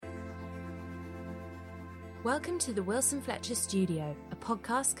Welcome to the Wilson Fletcher Studio, a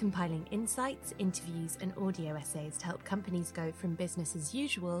podcast compiling insights, interviews, and audio essays to help companies go from business as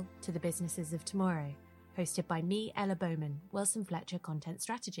usual to the businesses of tomorrow. Hosted by me, Ella Bowman, Wilson Fletcher content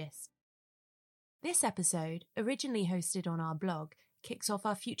strategist. This episode, originally hosted on our blog, kicks off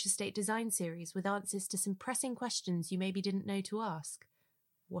our Futurestate Design series with answers to some pressing questions you maybe didn't know to ask.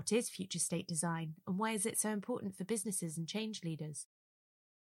 What is Futurestate Design, and why is it so important for businesses and change leaders?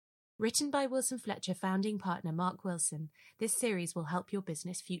 Written by Wilson Fletcher founding partner Mark Wilson, this series will help your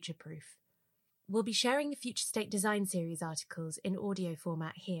business future-proof. We'll be sharing the Futurestate Design series articles in audio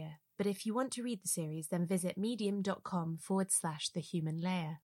format here, but if you want to read the series, then visit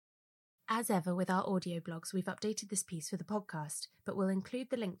medium.com/thehumanlayer. As ever with our audio blogs, we've updated this piece for the podcast, but we'll include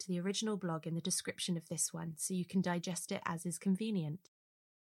the link to the original blog in the description of this one so you can digest it as is convenient.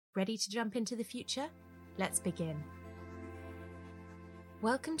 Ready to jump into the future? Let's begin.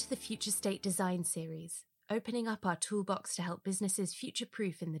 Welcome to the Futurestate Design series, opening up our toolbox to help businesses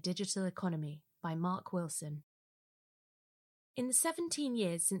future-proof in the digital economy, by Mark Wilson. In the 17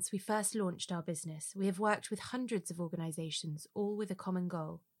 years since we first launched our business, we have worked with hundreds of organisations, all with a common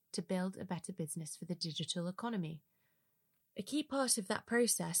goal: to build a better business for the digital economy. A key part of that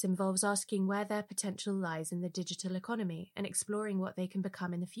process involves asking where their potential lies in the digital economy and exploring what they can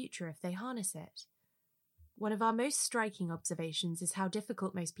become in the future if they harness it. One of our most striking observations is how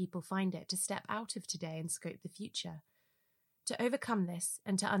difficult most people find it to step out of today and scope the future. To overcome this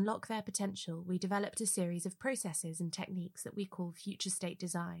and to unlock their potential, we developed a series of processes and techniques that we call Futurestate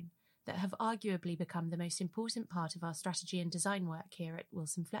Design that have arguably become the most important part of our strategy and design work here at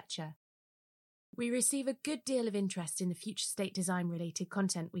Wilson Fletcher. We receive a good deal of interest in the Futurestate Design related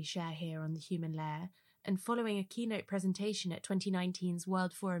content we share here on the Human Layer, and following a keynote presentation at 2019's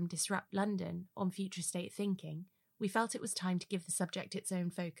World Forum Disrupt London on Futurestate thinking, we felt it was time to give the subject its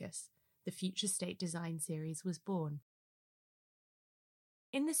own focus. The Futurestate Design series was born.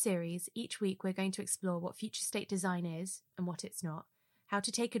 In the series, each week we're going to explore what Futurestate Design is and what it's not, how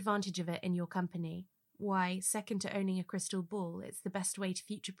to take advantage of it in your company, why, second to owning a crystal ball, it's the best way to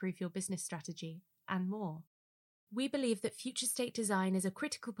future-proof your business strategy, and more. We believe that Futurestate Design is a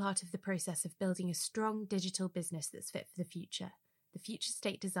critical part of the process of building a strong digital business that's fit for the future. The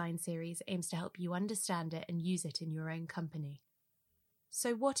Futurestate Design series aims to help you understand it and use it in your own company.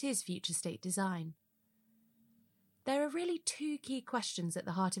 So what is Futurestate Design? There are really two key questions at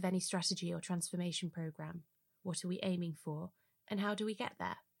the heart of any strategy or transformation program. What are we aiming for, and how do we get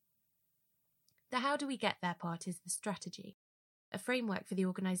there? The how do we get there part is the strategy, a framework for the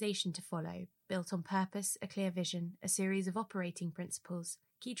organisation to follow, built on purpose, a clear vision, a series of operating principles,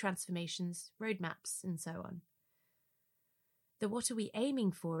 key transformations, roadmaps, and so on. The what are we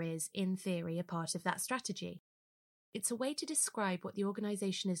aiming for is, in theory, a part of that strategy. It's a way to describe what the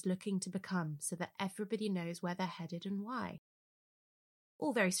organisation is looking to become so that everybody knows where they're headed and why.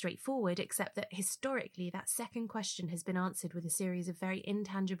 All very straightforward, except that historically that second question has been answered with a series of very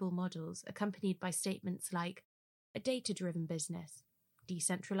intangible models accompanied by statements like a data-driven business,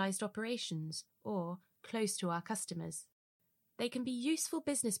 decentralised operations, or close to our customers. They can be useful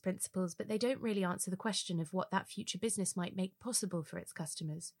business principles, but they don't really answer the question of what that future business might make possible for its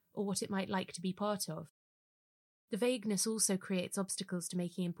customers, or what it might like to be part of. The vagueness also creates obstacles to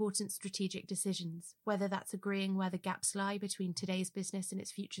making important strategic decisions, whether that's agreeing where the gaps lie between today's business and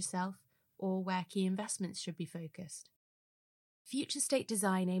its future self, or where key investments should be focused. Futurestate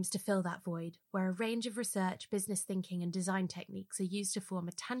Design aims to fill that void, where a range of research, business thinking and design techniques are used to form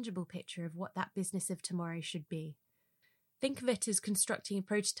a tangible picture of what that business of tomorrow should be. Think of it as constructing a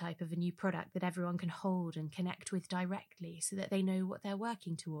prototype of a new product that everyone can hold and connect with directly so that they know what they're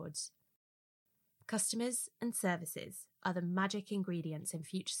working towards. Customers and services are the magic ingredients in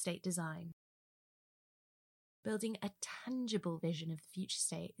Futurestate Design. Building a tangible vision of the future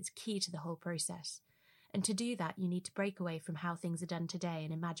state is key to the whole process, and to do that you need to break away from how things are done today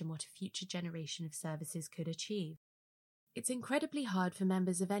and imagine what a future generation of services could achieve. It's incredibly hard for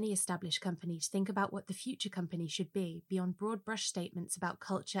members of any established company to think about what the future company should be beyond broad brush statements about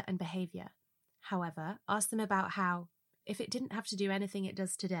culture and behaviour. However, ask them about how, if it didn't have to do anything it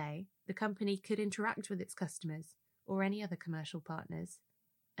does today, the company could interact with its customers or any other commercial partners,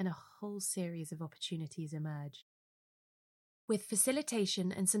 and a whole series of opportunities emerge. With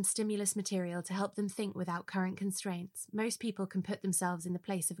facilitation and some stimulus material to help them think without current constraints, most people can put themselves in the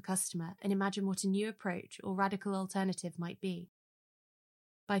place of a customer and imagine what a new approach or radical alternative might be.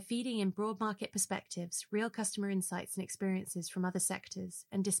 By feeding in broad market perspectives, real customer insights and experiences from other sectors,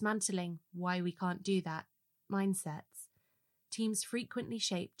 and dismantling why we can't do that mindsets, teams frequently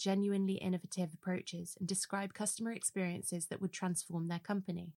shape genuinely innovative approaches and describe customer experiences that would transform their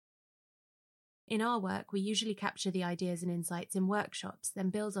company. In our work, we usually capture the ideas and insights in workshops, then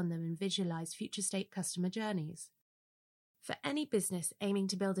build on them and visualize future state customer journeys. For any business aiming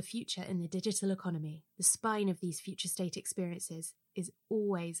to build a future in the digital economy, the spine of these future state experiences is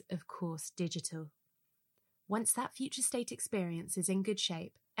always, of course, digital. Once that future state experience is in good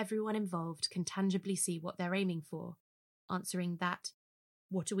shape, everyone involved can tangibly see what they're aiming for, answering that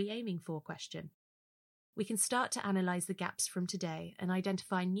 "what are we aiming for?" question. We can start to analyse the gaps from today and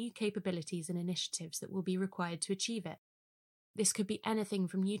identify new capabilities and initiatives that will be required to achieve it. This could be anything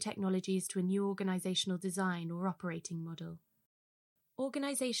from new technologies to a new organisational design or operating model.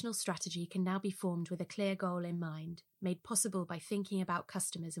 Organisational strategy can now be formed with a clear goal in mind, made possible by thinking about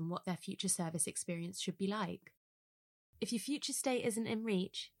customers and what their future service experience should be like. If your future state isn't in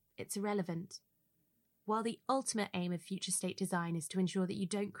reach, it's irrelevant. While the ultimate aim of future state design is to ensure that you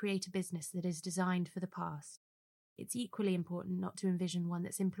don't create a business that is designed for the past, it's equally important not to envision one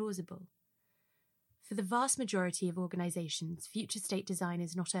that's implausible. For the vast majority of organisations, future state design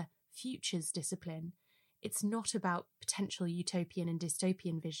is not a futures discipline. It's not about potential utopian and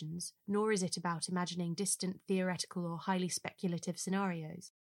dystopian visions, nor is it about imagining distant theoretical or highly speculative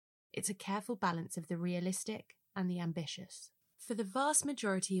scenarios. It's a careful balance of the realistic and the ambitious. For the vast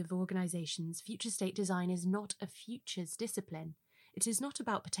majority of organisations, future state design is not a futures discipline. It is not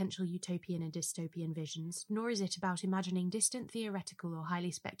about potential utopian and dystopian visions, nor is it about imagining distant theoretical or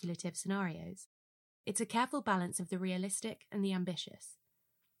highly speculative scenarios. It's a careful balance of the realistic and the ambitious.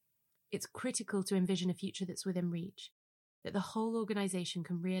 It's critical to envision a future that's within reach, that the whole organisation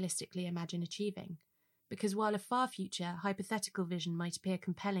can realistically imagine achieving, because while a far future, hypothetical vision might appear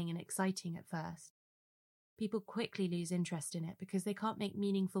compelling and exciting at first, people quickly lose interest in it because they can't make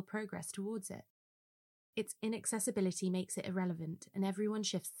meaningful progress towards it. Its inaccessibility makes it irrelevant, and everyone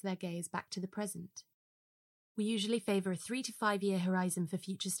shifts their gaze back to the present. We usually favour a 3 to 5 year horizon for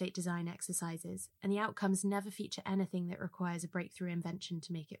future state design exercises, and the outcomes never feature anything that requires a breakthrough invention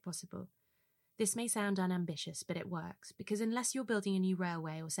to make it possible. This may sound unambitious, but it works, because unless you're building a new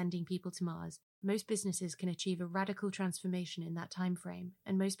railway or sending people to Mars, most businesses can achieve a radical transformation in that time frame,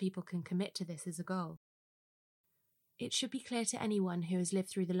 and most people can commit to this as a goal. It should be clear to anyone who has lived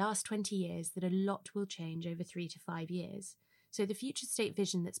through the last 20 years that a lot will change over 3 to 5 years. So the future state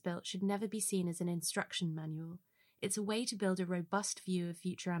vision that's built should never be seen as an instruction manual. It's a way to build a robust view of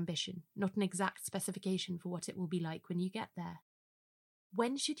future ambition, not an exact specification for what it will be like when you get there.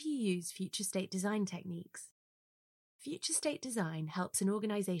 When should you use future state design techniques? Future state design helps an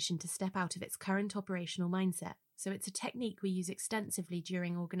organisation to step out of its current operational mindset, so it's a technique we use extensively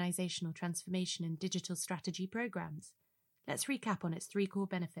during organisational transformation and digital strategy programs. Let's recap on its 3 core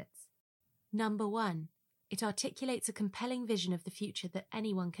benefits. Number 1. It articulates a compelling vision of the future that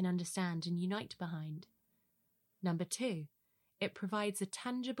anyone can understand and unite behind. Number 2. It provides a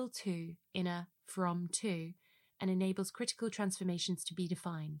tangible to in a from to and enables critical transformations to be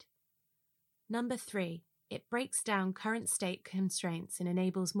defined. Number 3. It breaks down current state constraints and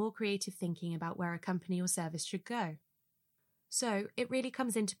enables more creative thinking about where a company or service should go. So, it really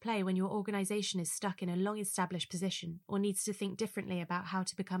comes into play when your organisation is stuck in a long-established position or needs to think differently about how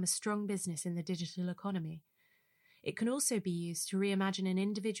to become a strong business in the digital economy. It can also be used to reimagine an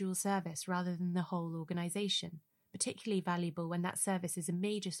individual service rather than the whole organisation, particularly valuable when that service is a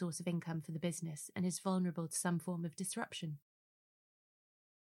major source of income for the business and is vulnerable to some form of disruption.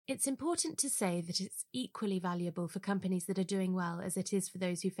 It's important to say that it's equally valuable for companies that are doing well as it is for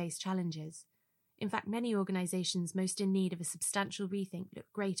those who face challenges. In fact, many organisations most in need of a substantial rethink look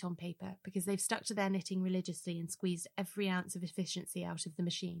great on paper because they've stuck to their knitting religiously and squeezed every ounce of efficiency out of the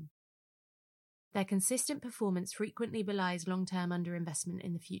machine. Their consistent performance frequently belies long-term underinvestment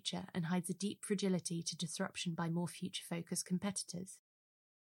in the future and hides a deep fragility to disruption by more future-focused competitors.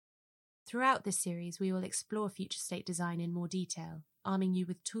 Throughout this series, we will explore future state design in more detail, arming you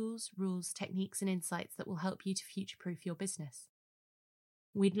with tools, rules, techniques and insights that will help you to future-proof your business.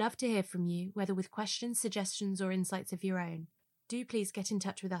 We'd love to hear from you, whether with questions, suggestions or insights of your own. Do please get in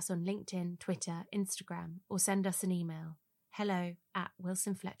touch with us on LinkedIn, Twitter, Instagram, or send us an email,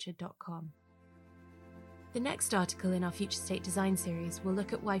 hello@wilsonfletcher.com. The next article in our Future State Design series will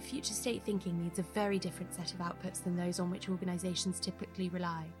look at why future state thinking needs a very different set of outputs than those on which organisations typically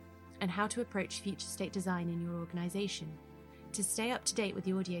rely, and how to approach future state design in your organisation. To stay up to date with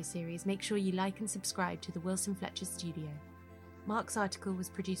the audio series, make sure you like and subscribe to the Wilson Fletcher Studio. Mark's article was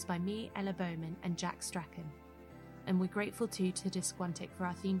produced by me, Ella Bowman, and Jack Strachan, and we're grateful too to Disquantic for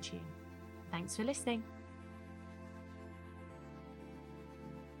our theme tune. Thanks for listening.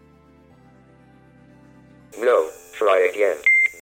 No, try again.